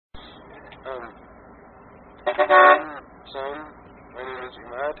Son, my name is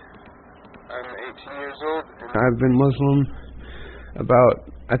Ahmad. I'm 18 years old. I've been Muslim about,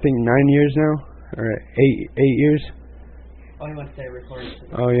 I think, 9 years now, or 8 years. Oh, he wants to say recording.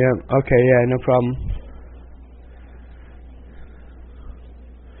 Oh yeah. Okay. Yeah. No problem.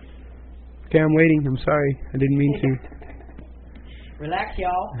 Okay, I'm waiting. I'm sorry. I didn't mean to. Relax,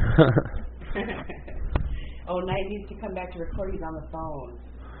 y'all. Oh, Knight needs to come back to record. He's on the phone.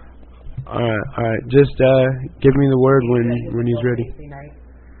 Alright. Just give me the word when he's ready.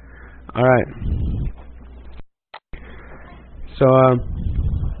 Alright. So,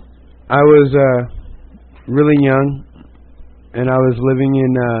 I was really young, and I was living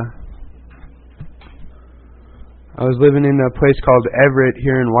in a place called Everett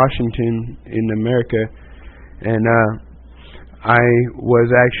here in Washington, in America, and I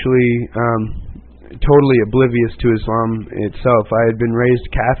was actually totally oblivious to Islam itself. I had been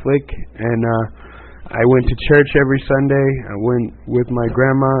raised Catholic, and I went to church every Sunday. I went with my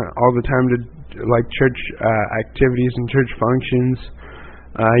grandma all the time to like church activities and church functions.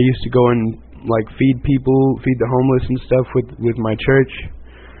 I used to go and like feed the homeless and stuff with my church.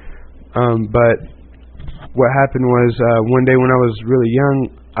 But what happened was one day when I was really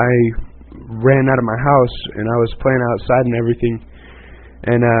young, I ran out of my house and I was playing outside and everything.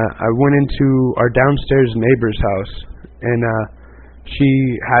 And I went into our downstairs neighbor's house, and she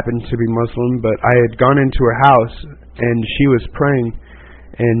happened to be Muslim, but I had gone into her house, and she was praying,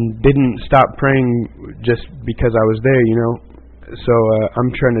 and didn't stop praying just because I was there, you know. So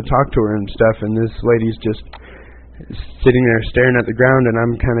I'm trying to talk to her and stuff, and this lady's just sitting there staring at the ground, and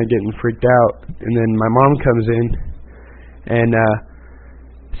I'm kind of getting freaked out. And then my mom comes in, and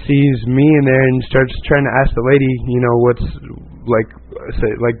sees me in there, and starts trying to ask the lady, you know, what's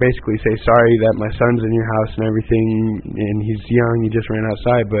basically say sorry that my son's in your house and everything, and he's young, he just ran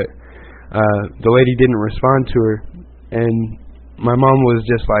outside. But the lady didn't respond to her, and my mom was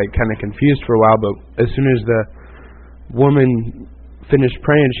just like kind of confused for a while. But as soon as the woman finished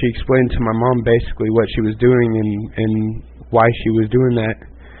praying, she explained to my mom basically what she was doing and why she was doing that.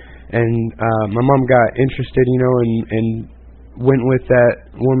 And my mom got interested, you know, and went with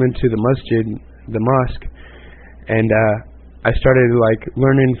that woman to the masjid, the mosque, and I started like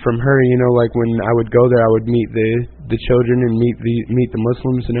learning from her, you know, like when I would go there, I would meet the children and meet the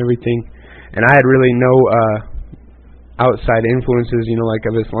Muslims and everything. And I had really no outside influences, you know, like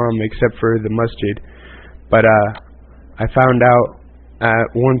of Islam, except for the masjid. But I found out at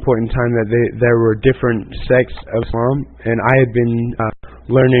one point in time that there were different sects of Islam, and I had been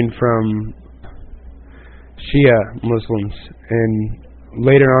learning from Shia Muslims, and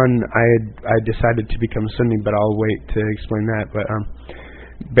later on I decided to become Sunni, but I'll wait to explain that. But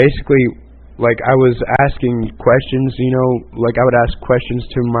basically, like, I was asking questions, you know, like I would ask questions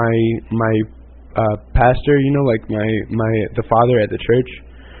to my pastor, you know, like the father at the church,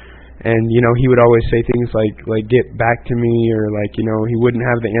 and you know, he would always say things like get back to me, or like, you know, he wouldn't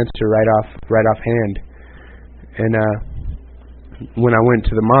have the answer right off hand. And when I went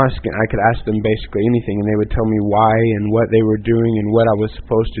to the mosque, I could ask them basically anything, and they would tell me why and what they were doing and what I was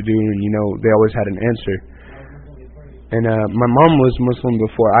supposed to do, and you know, they always had an answer. And my mom was Muslim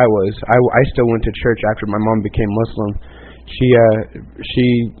before I was. I still went to church after my mom became Muslim.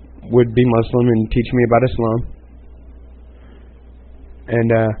 She would be Muslim and teach me about Islam. And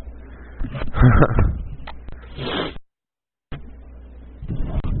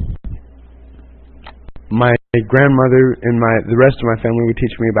my grandmother and the rest of my family would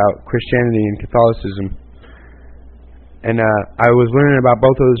teach me about Christianity and Catholicism. And I was learning about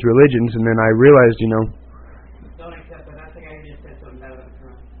both of those religions, and then I realized, you know,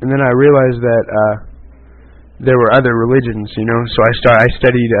 and then I realized that there were other religions, you know. So I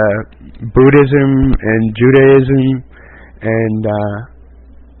studied Buddhism and Judaism, and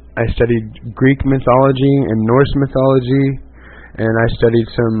I studied Greek mythology and Norse mythology, and I studied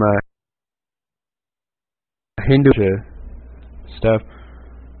some Hindu stuff,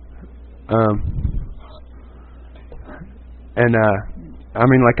 and I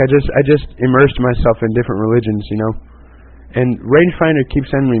mean, like, I just immersed myself in different religions, you know. And Rangefinder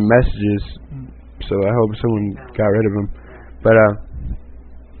keeps sending me messages, so I hope someone got rid of them. But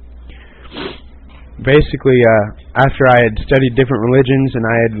basically, after I had studied different religions and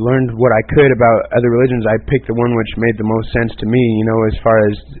I had learned what I could about other religions, I picked the one which made the most sense to me, you know, as far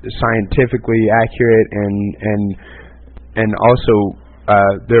as scientifically accurate, and also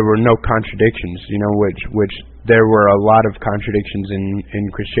there were no contradictions, you know, which there were a lot of contradictions in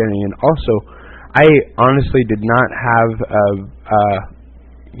Christianity. And also, I honestly did not have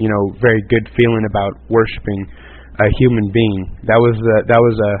you know, very good feeling about worshiping a human being. That was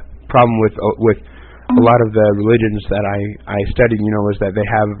a problem with a lot of the religions that I studied, you know, is that they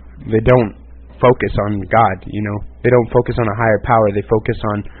don't focus on God, you know. They don't focus on a higher power. They focus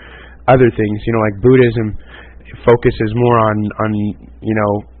on other things, you know, like Buddhism focuses more on you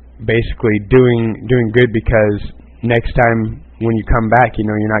know, basically doing good, because next time when you come back, you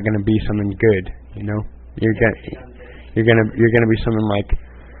know, you're not going to be something good, you know. You're gonna be something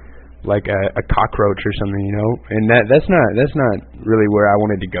like a cockroach or something, you know. And that's not really where I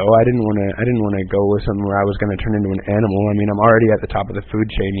wanted to go. I didn't want to go with something where I was going to turn into an animal. I mean, I'm already at the top of the food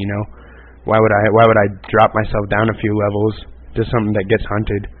chain, you know. Why would I drop myself down a few levels to something that gets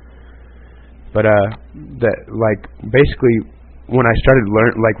hunted? But that, like, basically when I started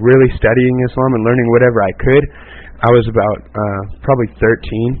really studying Islam and learning whatever I could, I was about probably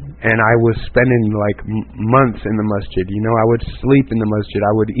 13, and I was spending like months in the masjid. You know, I would sleep in the masjid, I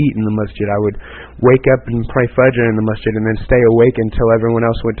would eat in the masjid, I would wake up and pray fajr in the masjid, and then stay awake until everyone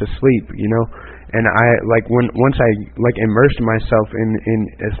else went to sleep. You know, and I once I immersed myself in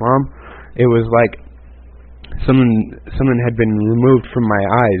Islam, it was like something had been removed from my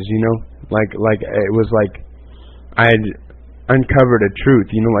eyes. You know, like it was like I had uncovered a truth.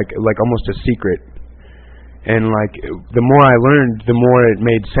 You know, like almost a secret. And like the more I learned, the more it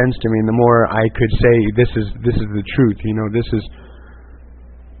made sense to me, and the more I could say, this is the truth. You know, this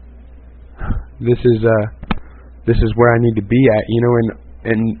is where I need to be at. You know,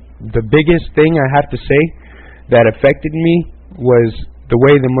 and the biggest thing I have to say that affected me was the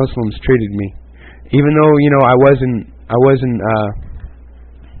way the Muslims treated me. Even though, you know, I wasn't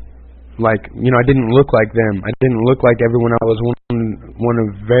like, you know, I didn't look like them. I didn't look like everyone. I was one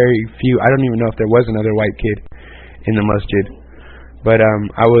of very few. I don't even know if there was another white kid in the masjid. But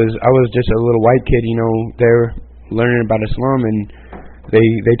I was just a little white kid, you know, there learning about Islam, and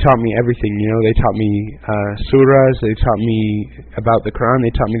they taught me everything, you know. They taught me surahs, they taught me about the Quran,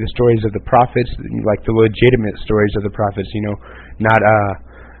 they taught me the stories of the prophets, like the legitimate stories of the prophets, you know, not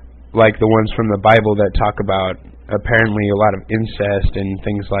like the ones from the Bible that talk about apparently a lot of incest and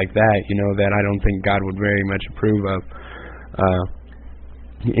things like that, you know, that I don't think God would very much approve of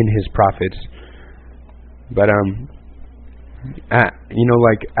in His prophets. But you know,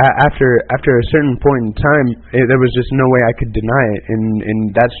 like after a certain point in time, there was just no way I could deny it,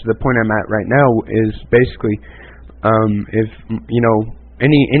 and that's the point I'm at right now. Is basically, if you know,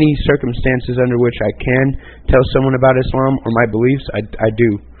 any circumstances under which I can tell someone about Islam or my beliefs, I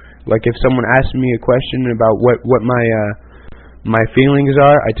do. Like if someone asks me a question about what my feelings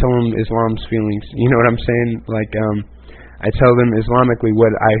are, I tell them Islam's feelings. You know what I'm saying? Like I tell them Islamically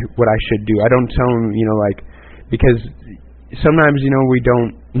what I should do. I don't tell them, you know, like, because sometimes, you know, we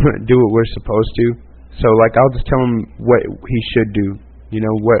don't do what we're supposed to. So like I'll just tell him what he should do. You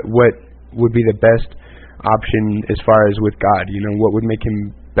know, what would be the best option as far as with God. You know, what would make him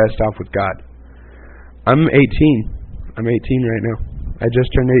best off with God. I'm 18. I'm 18 right now. I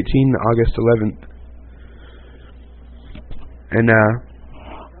just turned 18 August 11th. And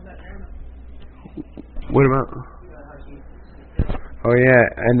what about? Oh yeah,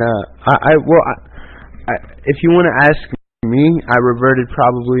 and if you want to ask me, I reverted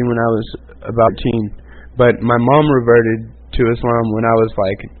probably when I was about 18, but my mom reverted to Islam when I was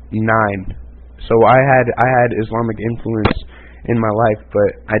like 9. So I had Islamic influence in my life,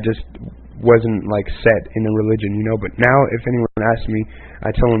 but I just wasn't like set in a religion, you know. But now if anyone asks me,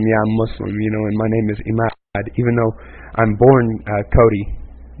 I tell them, yeah, I'm Muslim, you know, and my name is Imad, even though I'm born Cody.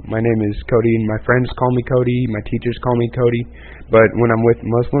 My name is Cody, and my friends call me Cody, my teachers call me Cody, but when I'm with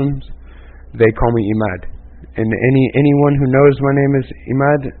Muslims, they call me Imad. And anyone who knows my name is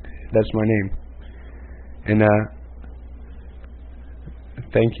Imad, that's my name. And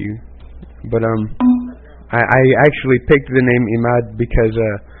thank you. But I actually picked the name Imad because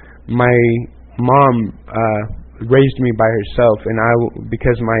my mom raised me by herself, and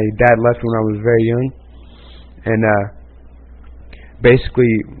because my dad left when I was very young, and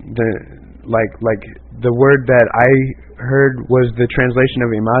basically the word that I heard was the translation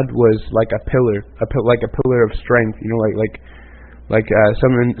of Imad was like a pillar, like a pillar of strength, you know, like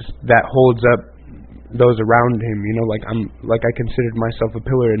someone that holds up those around him, you know, like I considered myself a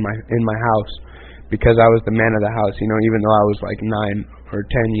pillar in my house because I was the man of the house, you know, even though I was like 9 or 10,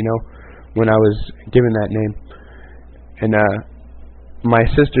 you know, when I was given that name. And my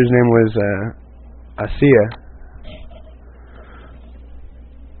sister's name was Asiya.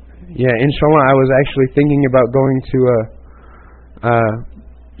 Yeah, inshallah, I was actually thinking about going to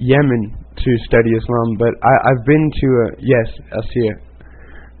Yemen to study Islam, but I've been to yes, Asiya.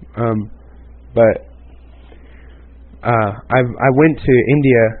 But I went to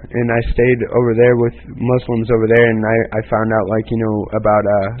India and I stayed over there with Muslims over there, and I found out, like, you know, about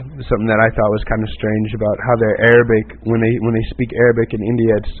something that I thought was kind of strange about how their Arabic, when they speak Arabic in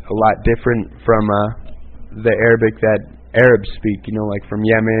India, it's a lot different from the Arabic that Arabs speak, you know, like from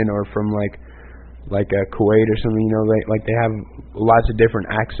Yemen or from like Kuwait or something, you know, they have lots of different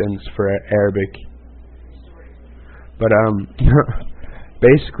accents for Arabic. But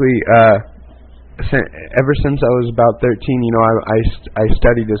basically, ever since I was about 13, you know, I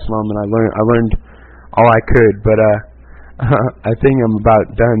studied Islam and I learned all I could. But I think I'm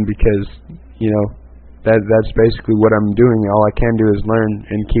about done because, you know, that's basically what I'm doing. All I can do is learn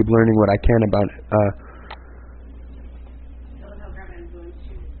and keep learning what I can about.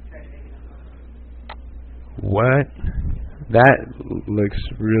 What? That looks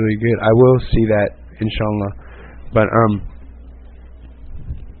really good. I will see that, inshallah. But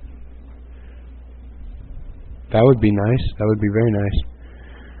that would be nice. That would be very nice.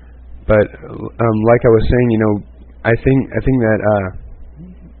 But like I was saying, you know, I think that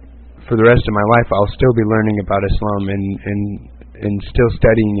for the rest of my life I'll still be learning about Islam and still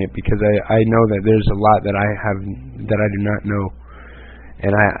studying it, because I know that there's a lot that I do not know,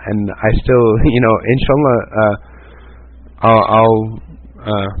 and I still, you know, inshallah, I'll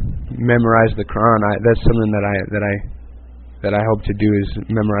memorize the Quran. That's something that I hope to do, is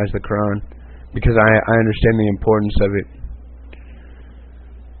memorize the Quran, because I understand the importance of it.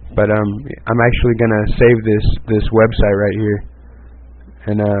 But I'm actually gonna save this website right here,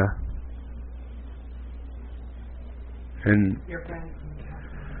 and Your friends.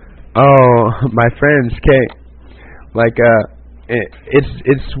 oh, my friends, Kate, like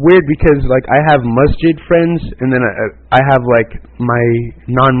it's weird because, like, I have masjid friends, and then I have like my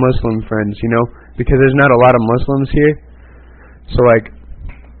non-Muslim friends, you know, because there's not a lot of Muslims here. So like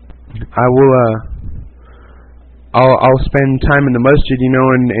I'll spend time in the masjid, you know,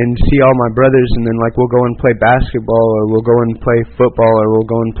 and see all my brothers, and then like we'll go and play basketball, or we'll go and play football, or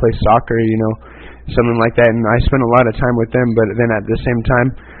we'll go and play soccer, you know, something like that. And I spend a lot of time with them, but then at the same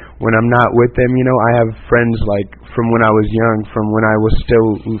time, when I'm not with them, you know, I have friends like from when I was young,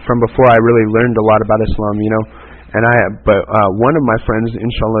 from before I really learned a lot about Islam, you know. And but one of my friends,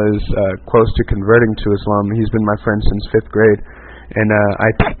 inshallah, is close to converting to Islam. He's been my friend since 5th grade. And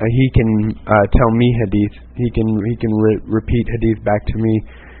he can tell me hadith. He can repeat hadith back to me,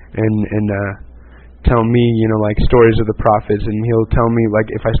 and tell me, you know, like stories of the prophets. And he'll tell me, like,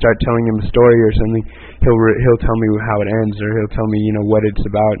 if I start telling him a story or something, he'll tell me how it ends, or he'll tell me, you know, what it's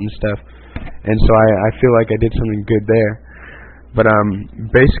about and stuff. And so I feel like I did something good there. But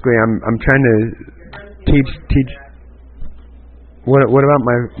basically, I'm trying to teach. What about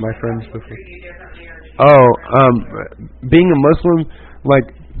my friends before? Oh, being a Muslim, like,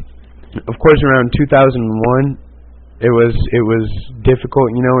 of course, around 2001, it was difficult,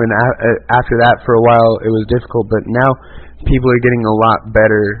 you know, and after that, for a while, it was difficult. But now, people are getting a lot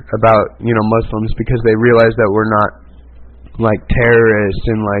better about, you know, Muslims, because they realize that we're not like terrorists,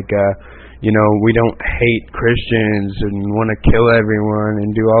 and like, you know, we don't hate Christians and want to kill everyone and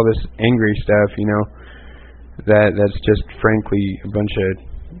do all this angry stuff, you know. That's just frankly a bunch of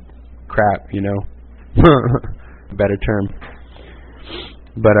crap, you know. Better term.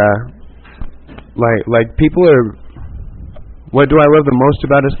 But like people are, what do I love the most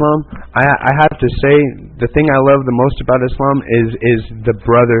about Islam? I have to say, the thing I love the most about Islam is the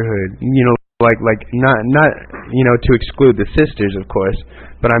brotherhood, you know, like not you know, to exclude the sisters, of course,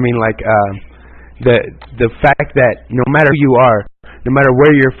 but I mean, like, the fact that no matter who you are, no matter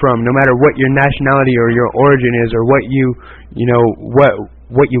where you're from, no matter what your nationality or your origin is, or what you know,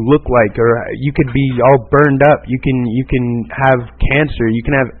 what you look like, or you could be all burned up, you can have cancer, you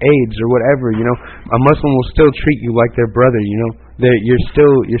can have AIDS or whatever, you know, a Muslim will still treat you like their brother, you know, you're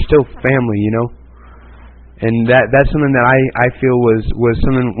still family, you know. And that's something that I feel was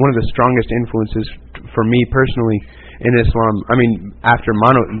something, one of the strongest influences for me personally in Islam. I mean, after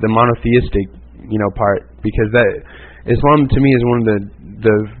the monotheistic, you know, part, because that Islam to me is one of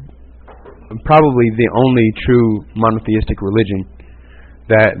the probably the only true monotheistic religion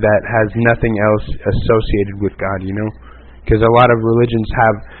that has nothing else associated with God, you know. Because a lot of religions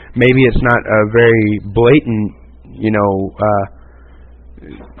have, maybe it's not a very blatant, you know,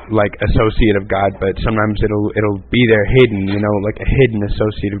 like associate of God, but sometimes it'll be there hidden, you know, like a hidden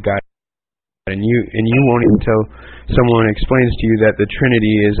associate of God. And you won't, until someone explains to you that the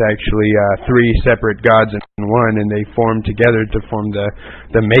Trinity is actually 3 separate gods in one, and they form together to form the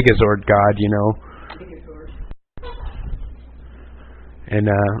Megazord God, you know. And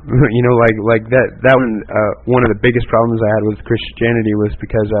you know, like that one of the biggest problems I had with Christianity was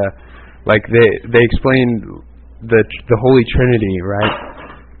because like they explained the Holy Trinity, right?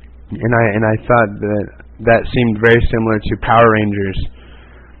 And I thought that seemed very similar to Power Rangers,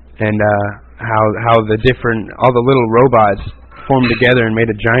 and how the different, all the little robots formed together and made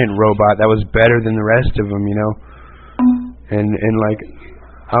a giant robot that was better than the rest of them, you know. And like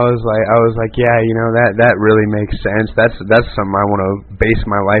I was like, yeah, you know, that really makes sense. That's something I want to base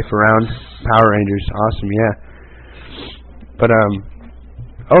my life around. Power Rangers, awesome, yeah. But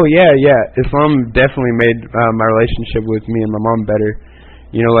oh yeah, Islam definitely made my relationship with me and my mom better.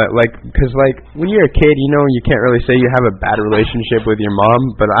 You know, like, cause like when you're a kid, you know, you can't really say you have a bad relationship with your mom.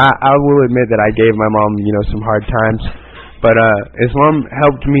 But I will admit that I gave my mom, you know, some hard times. But Islam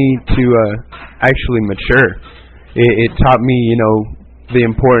helped me to actually mature. It taught me, you know, the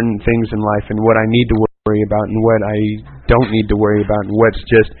important things in life and what I need to worry about and what I don't need to worry about and what's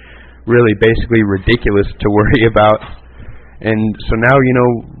just really basically ridiculous to worry about. And so now, you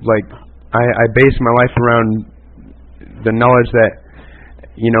know, like I base my life around the knowledge that,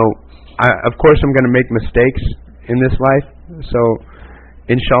 you know, of course I'm going to make mistakes in this life. So,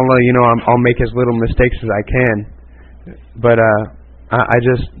 inshallah, you know, I'll make as little mistakes as I can. But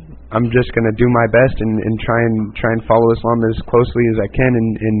I'm just going to do my best and try and follow Islam as closely as I can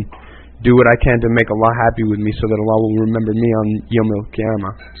and do what I can to make Allah happy with me, so that Allah will remember me on Yawm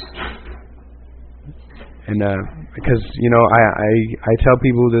al-Qiyamah. And because, you know, I tell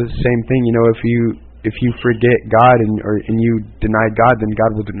people the same thing. You know, if you forget God and you deny God, then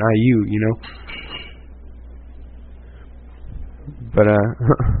God will deny you, you know. But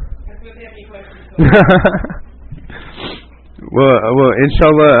well,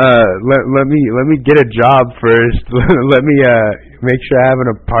 inshallah, let me get a job first. Let me make sure I have an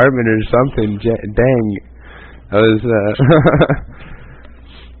apartment or something. Dang, I was.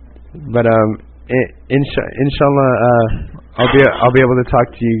 But inshallah, I'll be able to talk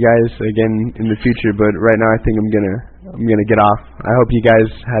to you guys again in the future. But right now, I think I'm gonna get off. I hope you guys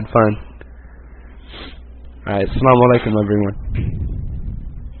had fun. All right, assalamu alaikum, everyone.